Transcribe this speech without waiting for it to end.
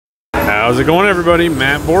How's it going, everybody?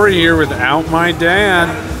 Matt Borey here without my dad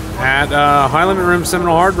at High Limit Room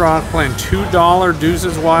Seminole Hard Rock playing $2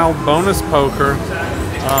 Deuces Wild bonus poker.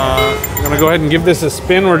 I'm going to go ahead and give this a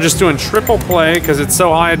spin. We're just doing triple play because it's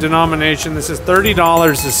so high a denomination. This is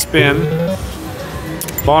 $30 a spin.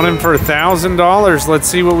 Bought him for $1,000. Let's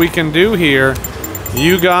see what we can do here.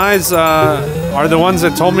 You guys are the ones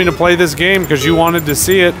that told me to play this game because you wanted to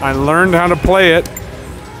see it. I learned how to play it,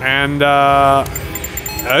 and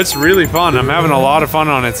it's really fun. I'm having a lot of fun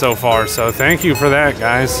on it so far, so thank you for that,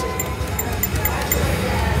 guys.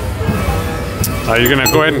 You're going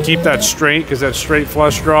to go ahead and keep that straight because that straight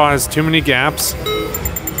flush draw has too many gaps.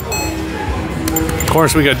 Of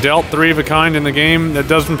course, we got dealt 3 of a kind in the game that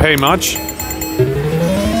doesn't pay much.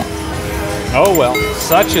 Oh well,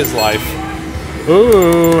 such is life.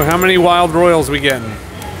 Ooh, how many wild royals we getting?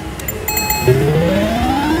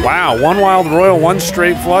 Wow, 1 wild royal, 1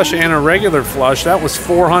 straight flush, and a regular flush. That was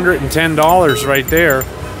 $410 right there.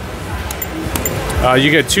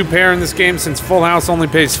 You get 2 pair in this game. Since Full House only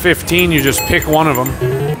pays 15, you just pick one of them.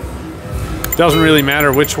 Doesn't really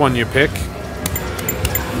matter which one you pick.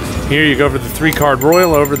 Here you go for the 3-card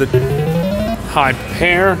royal over the high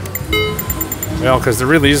pair. Well, because there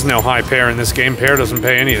really is no high pair in this game. Pair doesn't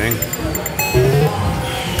pay anything.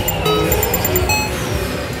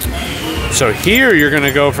 So here you're going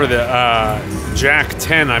to go for the Jack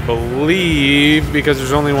 10, I believe, because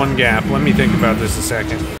there's only 1 gap. Let me think about this a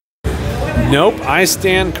second. Nope, I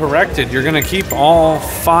stand corrected. You're going to keep all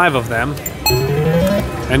 5 of them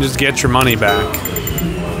and just get your money back.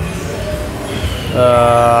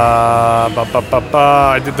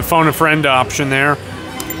 I did the phone a friend option there.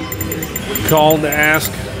 Called to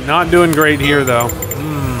ask. Not doing great here, though.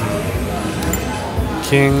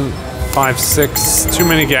 King, 5-6. Too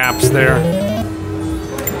many gaps there.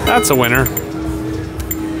 That's a winner.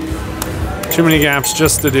 Too many gaps,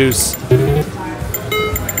 just the deuce.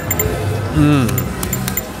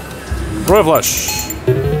 Royal flush.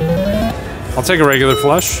 I'll take a regular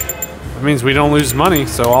flush. That means we don't lose money,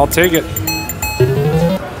 so I'll take it.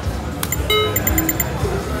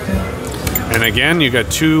 And again, you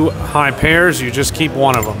got 2 high pairs. You just keep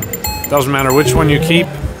one of them. Doesn't matter which one you keep.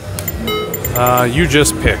 You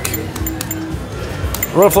just pick.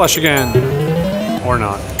 Royal flush again, or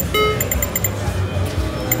not.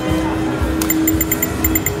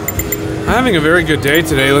 I'm having a very good day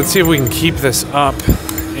today. Let's see if we can keep this up.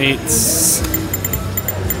 8s.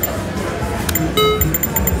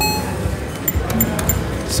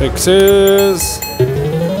 6s.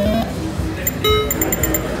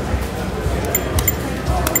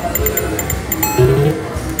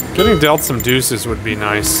 Getting dealt some deuces would be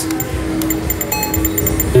nice.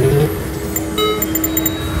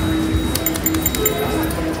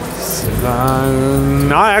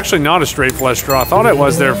 Not a straight flush draw. I thought it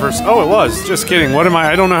was there first. Oh, it was. Just kidding. What am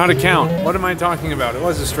I? I don't know how to count. What am I talking about? It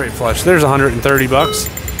was a straight flush. There's 130 bucks.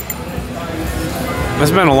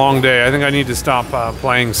 It's been a long day. I think I need to stop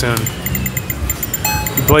playing soon.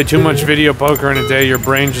 You play too much video poker in a day, your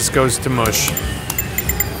brain just goes to mush.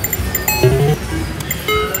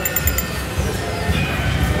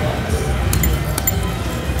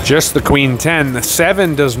 Just the queen 10. The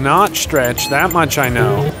 7 does not stretch. That much I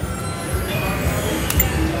know.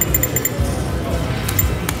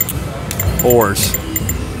 4s.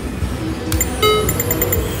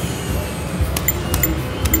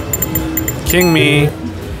 King me.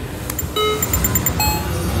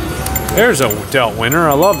 There's a dealt winner.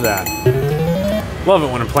 I love that. Love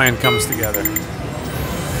it when a plan comes together.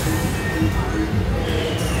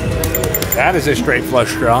 That is a straight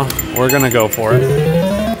flush draw. We're going to go for it.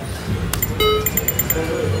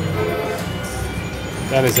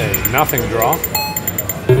 That is a nothing draw.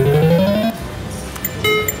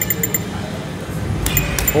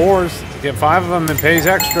 4s. Get 5 of them and pays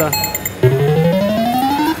extra.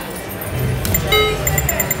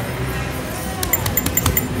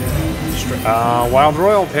 Wild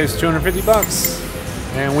Royal pays 250 bucks.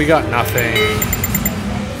 And we got nothing.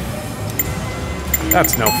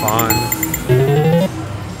 That's no fun.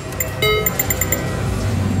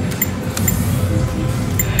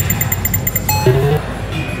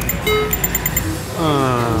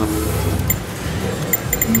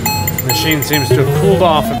 Machine seems to have cooled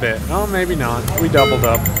off a bit. Oh, maybe not. We doubled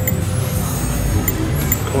up.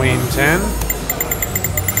 Queen 10.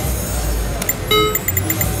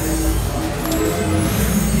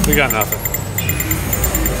 We got nothing.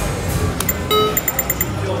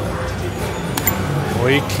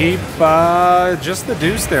 We keep just the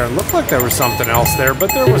deuce there. It looked like there was something else there,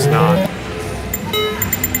 but there was not.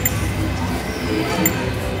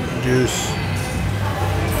 Deuce.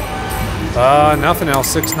 Nothing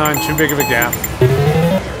else. 6-9, too big of a gap.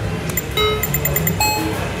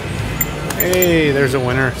 Hey, there's a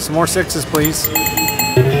winner. Some more sixes, please.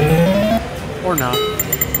 Or not.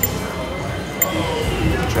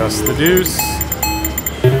 Just the deuce.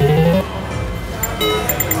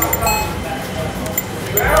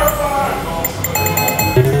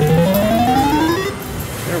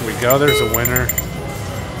 There we go. There's a winner.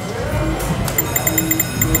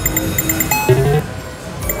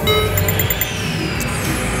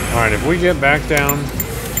 All right, if we get back down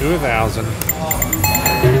to 1,000,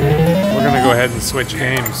 we're gonna go ahead and switch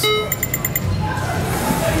games.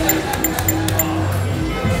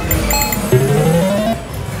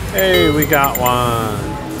 Hey, we got one.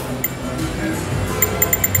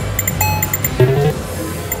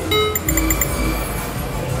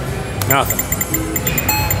 Nothing.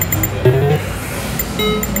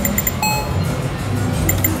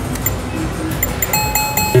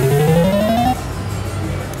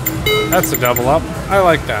 That's a double up. I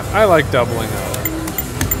like that. I like doubling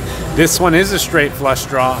up. This one is a straight flush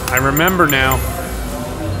draw. I remember now.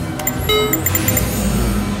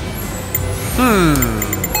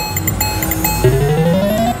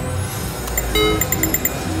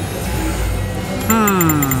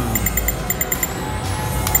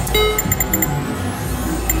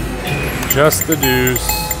 Just the deuce.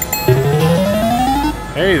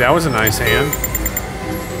 Hey, that was a nice hand.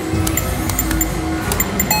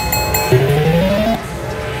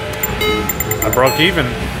 I broke even.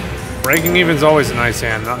 Breaking even's always a nice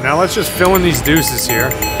hand. Now let's just fill in these deuces here.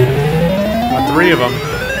 Got 3 of them.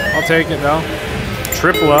 I'll take it though.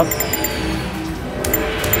 Triple up.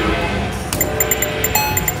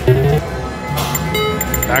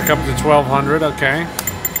 Back up to 1,200. Okay.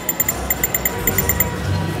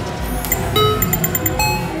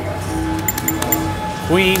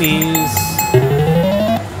 Queenies.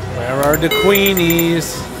 Where are the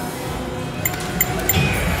queenies?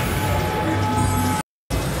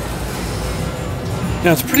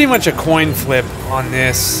 Now it's pretty much a coin flip on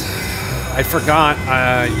this. I forgot,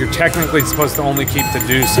 you're technically supposed to only keep the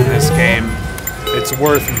deuce in this game. It's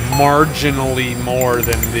worth marginally more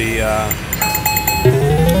than the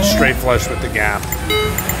straight flush with the gap.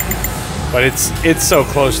 But it's so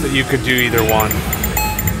close that you could do either one.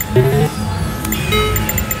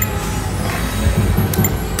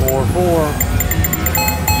 4-4.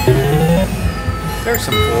 There's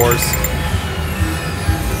some 4s.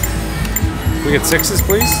 We get 6s,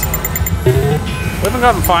 please? We haven't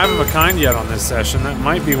gotten 5 of a kind yet on this session. That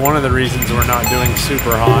might be one of the reasons we're not doing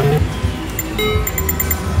super hot.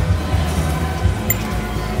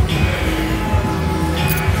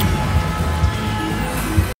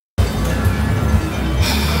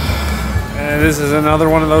 And this is another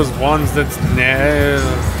one of those ones that's,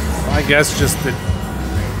 I guess, just the...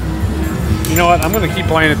 You know what? I'm going to keep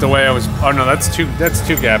playing it the way I was... Oh, no, that's two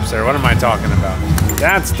gaps there. What am I talking about?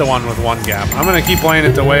 That's the one with 1 gap. I'm going to keep playing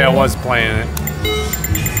it the way I was playing it.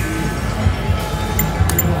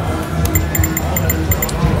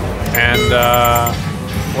 And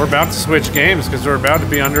we're about to switch games because we're about to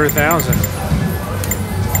be under 1,000.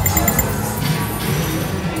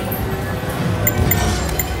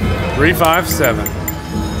 $3-5-7.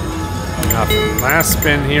 Nothing. Last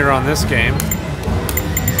spin here on this game.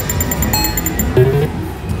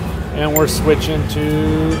 And we're switching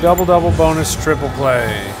to double-double bonus triple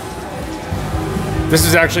play. This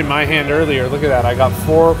is actually my hand earlier. Look at that. I got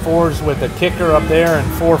 4 4s with a kicker up there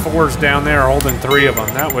and 4 4s down there holding 3 of them.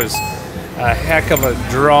 That was a heck of a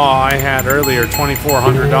draw I had earlier.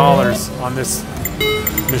 $2,400 on this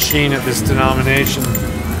machine at this denomination.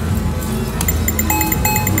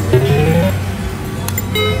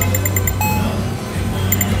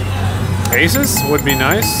 Aces would be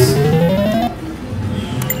nice.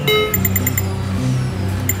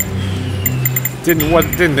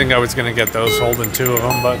 Didn't think I was going to get those holding 2 of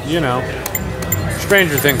them, but you know,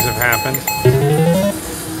 stranger things have happened.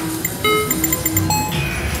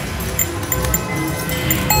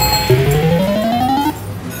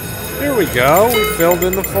 Here we go. We filled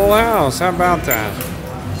in the full house. How about that?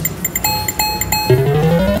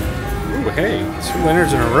 Ooh, hey, 2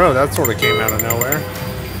 winners in a row. That sort of came out of nowhere.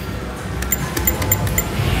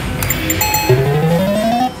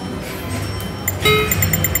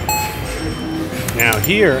 Now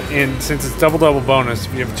here, since it's double-double bonus,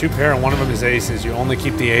 if you have 2 pair and one of them is aces, you only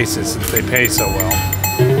keep the aces since they pay so well.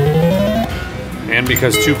 And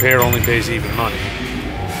because 2 pair only pays even money.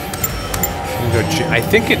 I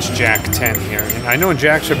think it's Jack 10 here. And I know when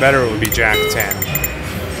Jacks are better, it would be Jack 10.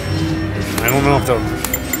 I don't know if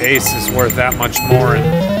the ace is worth that much more. And,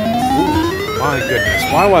 ooh, my goodness,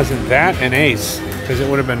 why wasn't that an ace? because it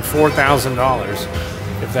would have been $4,000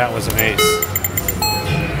 if that was an ace.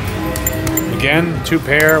 Again, 2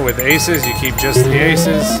 pair with aces, you keep just the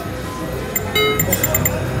aces.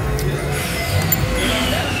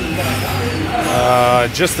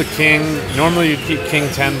 Just the king. Normally you'd keep king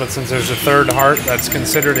 10, but since there's a 3rd heart, that's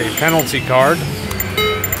considered a penalty card.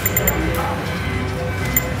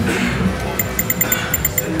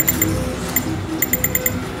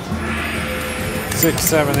 Six,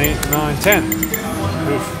 7, 8, 9, 10.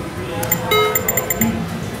 Oof.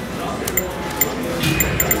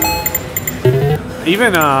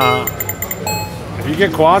 Even if you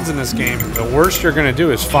get quads in this game, the worst you're going to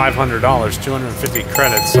do is $500, 250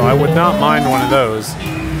 credits. So I would not mind one of those.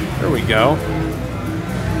 There we go.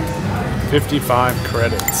 55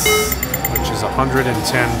 credits, which is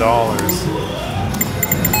 $110.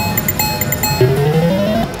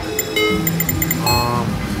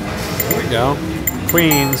 There we go.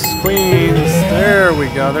 Queens, queens. There we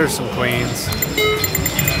go. There's some queens.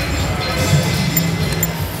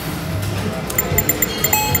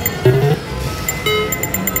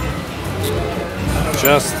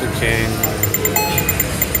 Just the king.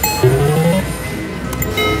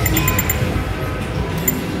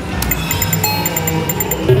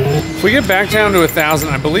 If we get back down to 1,000,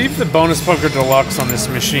 I believe the bonus poker deluxe on this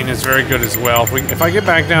machine is very good as well. If I get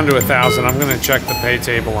back down to 1,000, I'm going to check the pay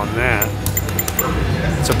table on that.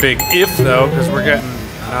 It's a big if though, because we're getting.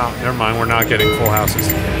 No, never mind. We're not getting full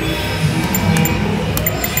houses.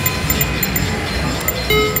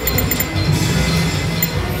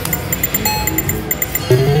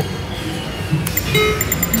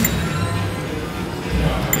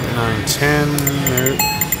 Nine, 10.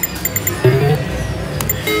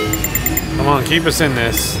 Come on, keep us in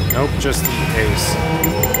this. Nope, just the ace.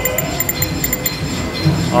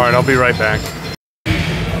 Alright, I'll be right back.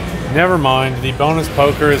 Never mind, the bonus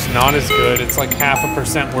poker is not as good. It's like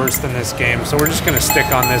 0.5% worse than this game, so we're just going to stick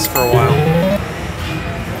on this for a while.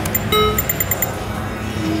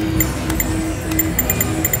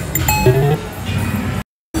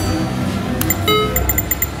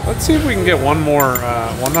 Let's see if we can get one more,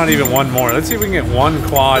 well, not even one more. Let's see if we can get 1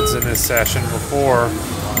 quads in this session before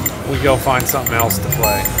we go find something else to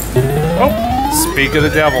play. Oh, speak of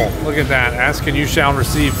the devil. Look at that. Ask and you shall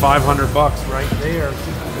receive. 500 bucks right there.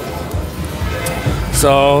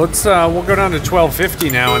 So let's, we'll go down to 1250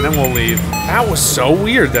 now and then we'll leave. That was so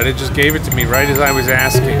weird that it just gave it to me right as I was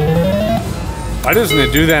asking. I just gonna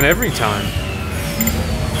do that every time.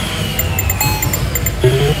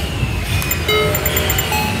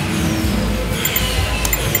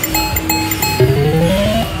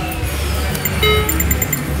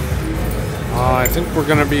 I think we're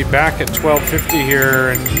going to be back at 1250 here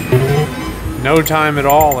in no time at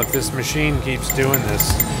all if this machine keeps doing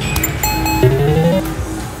this.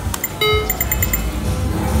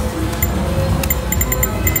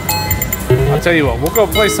 I'll tell you what, we'll go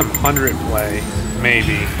play some 100 play,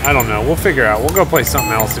 maybe. I don't know, we'll figure out. We'll go play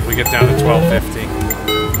something else if we get down to 1250.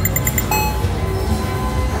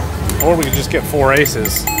 Or we could just get 4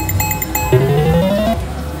 aces.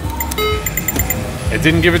 It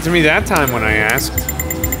didn't give it to me that time when I asked.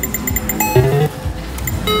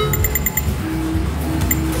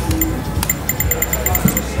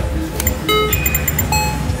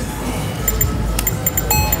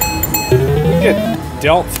 Get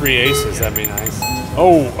dealt 3 aces, that'd be nice.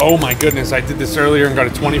 Oh my goodness, I did this earlier and got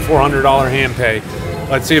a $2,400 hand pay.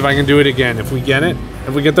 Let's see if I can do it again. If we get it,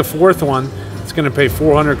 if we get the 4th one, it's gonna pay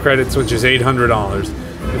 400 credits, which is $800.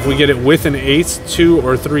 If we get it with an ace, 2,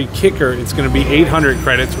 or 3 kicker, it's going to be 800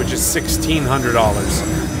 credits, which is $1,600.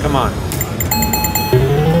 Come on.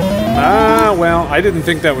 Well, I didn't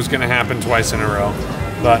think that was going to happen twice in a row.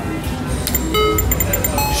 But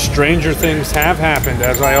stranger things have happened,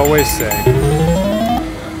 as I always say.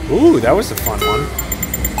 Ooh, that was a fun one.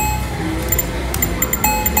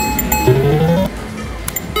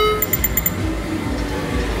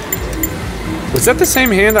 Was that the same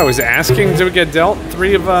hand I was asking to get dealt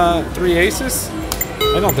 3 aces?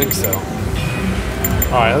 I don't think so.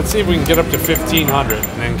 All right, let's see if we can get up to 1,500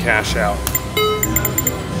 and then cash out.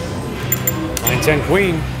 9-10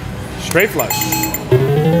 queen, straight flush.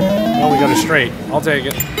 Oh, we got a straight. I'll take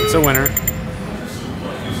it. It's a winner.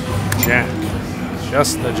 Jack,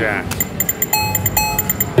 just the jack.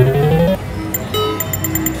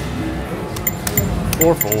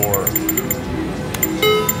 Four.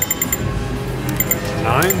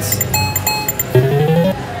 9s.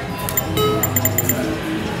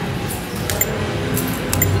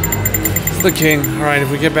 It's the king. All right, if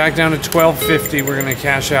we get back down to 1250, we're gonna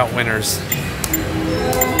cash out winners.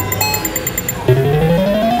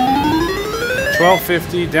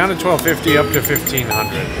 1250, down to 1250, up to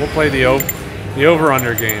 1500. We'll play the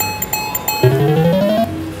over-under game.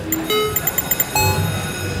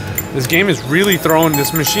 This game is really throwing,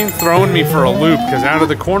 this machine's throwing me for a loop, because out of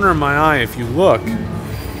the corner of my eye, if you look,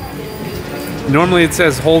 normally it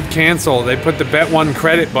says hold cancel. They put the bet one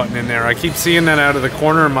credit button in there. I keep seeing that out of the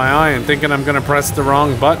corner of my eye and thinking I'm gonna press the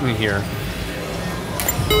wrong button here.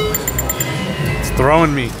 It's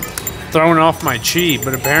throwing me, throwing off my chi,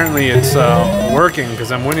 but apparently it's working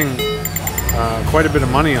because I'm winning quite a bit of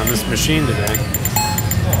money on this machine today.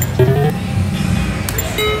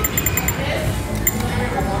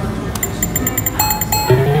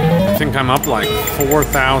 I think I'm up like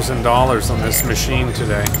 $4,000 on this machine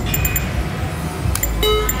today.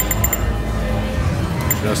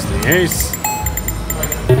 Just the ace.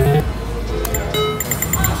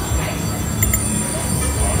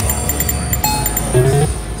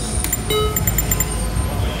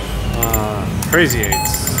 Crazy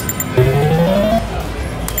eights.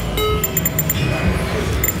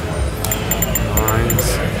 Nines.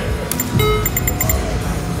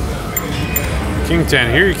 King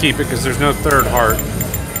 10. Here you keep it because there's no third heart.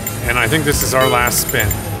 And I think this is our last spin.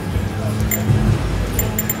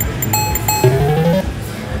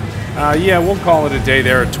 Yeah, we'll call it a day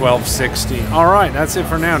there at 1260. All right, that's it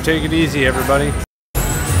for now. Take it easy, everybody.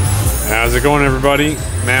 How's it going, everybody?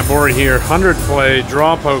 Matt Bory here. 100 play,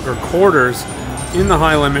 draw poker, quarters in the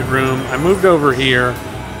high limit room. I moved over here.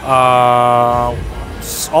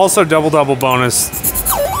 Also double bonus.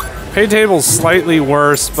 Pay table's slightly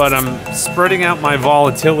worse, but I'm spreading out my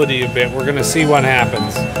volatility a bit. We're gonna see what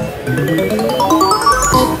happens.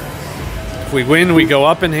 If we win, we go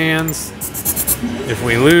up in hands. If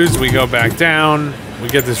we lose, we go back down. We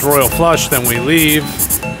get this royal flush, then we leave.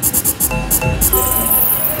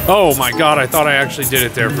 Oh my God, I thought I actually did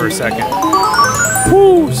it there for a second.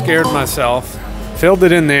 Woo, scared myself. Filled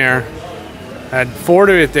it in there. Had 4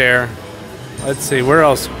 to it there. Let's see, where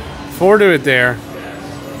else? 4 to it there.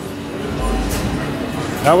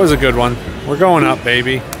 That was a good one. We're going up,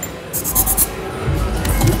 baby.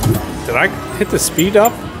 Did I hit the speed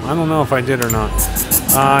up? I don't know if I did or not.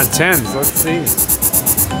 10s, let's see.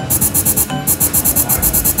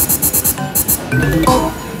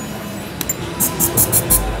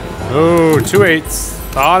 Oh, 2 8s.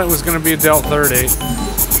 Thought it was going to be a dealt third 8.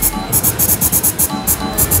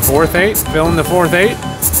 4th 8, fill in the 4th 8.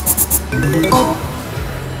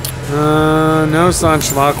 No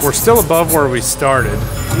such luck. We're still above where we started.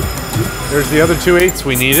 There's the other 2 8s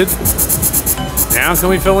we needed. Now can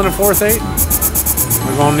we fill in a 4th 8?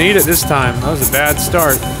 We're going to need it this time. That was a bad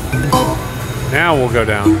start. Now we'll go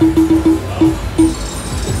down.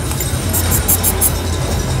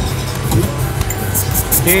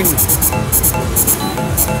 King.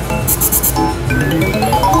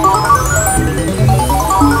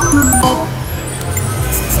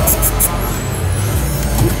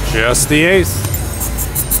 Just the ace.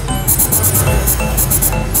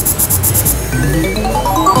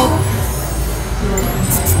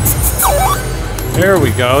 There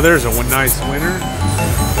we go. There's a nice winner.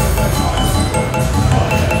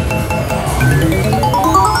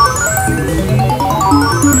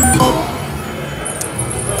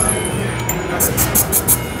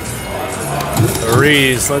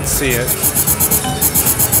 Threes. Let's see it.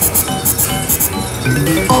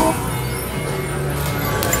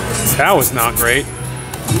 That was not great.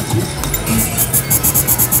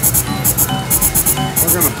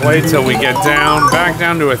 We're gonna play till we get down, back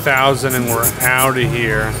down to 1,000, and we're out of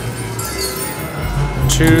here.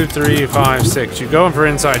 2, 3, 5, 6. You're going for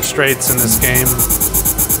inside straights in this game.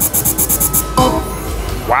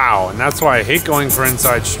 Wow, and that's why I hate going for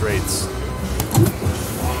inside straights.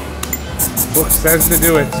 Book says to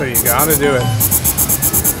do it, so you gotta do it.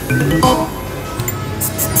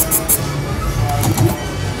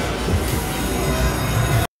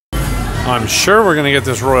 I'm sure we're gonna get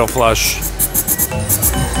this royal flush.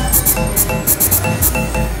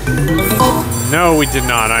 No, we did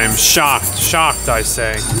not. I am shocked. Shocked, I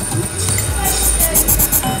say.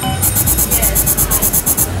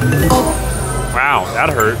 Wow, that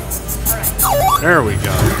hurt. There we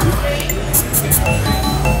go.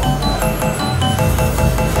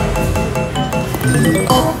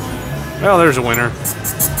 Well, there's a winner.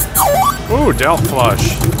 Ooh, dealt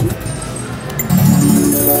flush.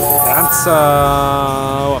 That's,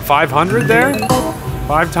 what, 500 there?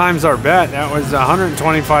 5 times our bet. That was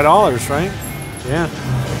 $125, right? Yeah.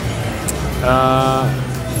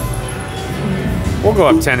 We'll go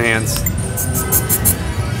up 10 hands.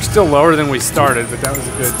 We're still lower than we started, but that was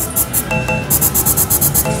a good.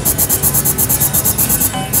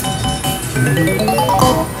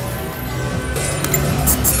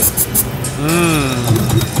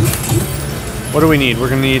 What do we need? We're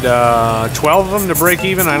gonna need 12 of them to break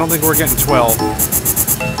even. I don't think we're getting 12.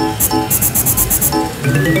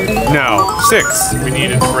 No, 6 we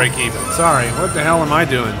needed to break even. Sorry, what the hell am I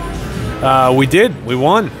doing? We did, we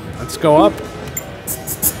won. Let's go up.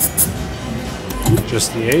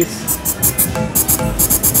 Just the 8th.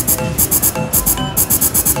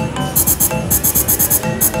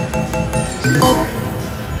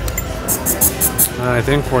 I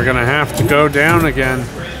think we're gonna have to go down again.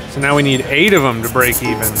 So now we need 8 of them to break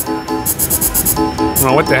even. I don't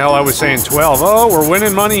know what the hell I was saying, 12. Oh, we're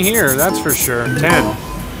winning money here, that's for sure. 10.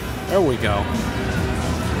 There we go.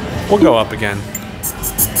 We'll go up again.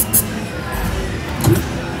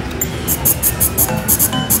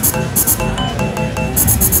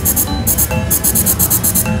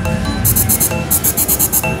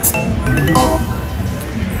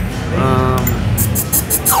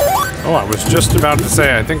 Oh, I was just about to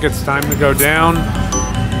say, I think it's time to go down.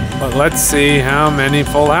 But let's see how many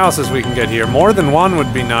full houses we can get here. More than one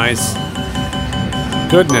would be nice.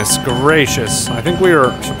 Goodness gracious. I think we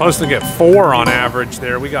were supposed to get 4 on average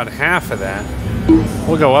there. We got half of that.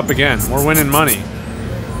 We'll go up again. We're winning money.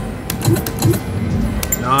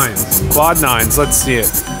 9s. Quad 9s. Let's see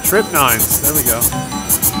it. Trip 9s. There we go.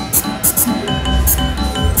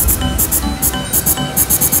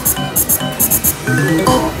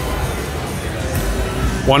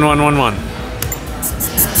 One.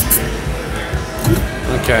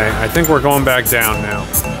 Okay, I think we're going back down now.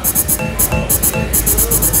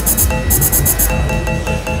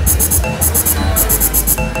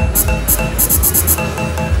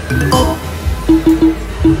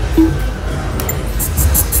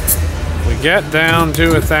 We get down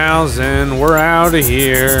to 1,000. We're out of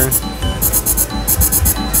here.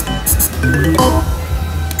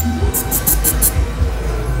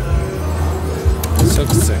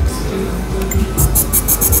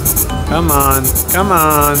 Come on, come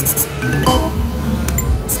on.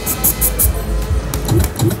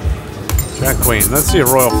 Jack Queen. Let's see a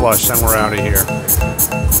royal flush, then we're out of here.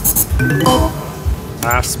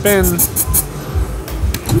 Half spin.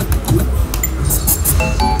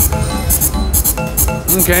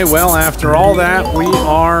 Okay, well, after all that, we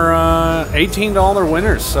are $18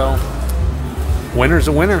 winners, so winner's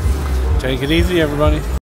a winner. Take it easy, everybody.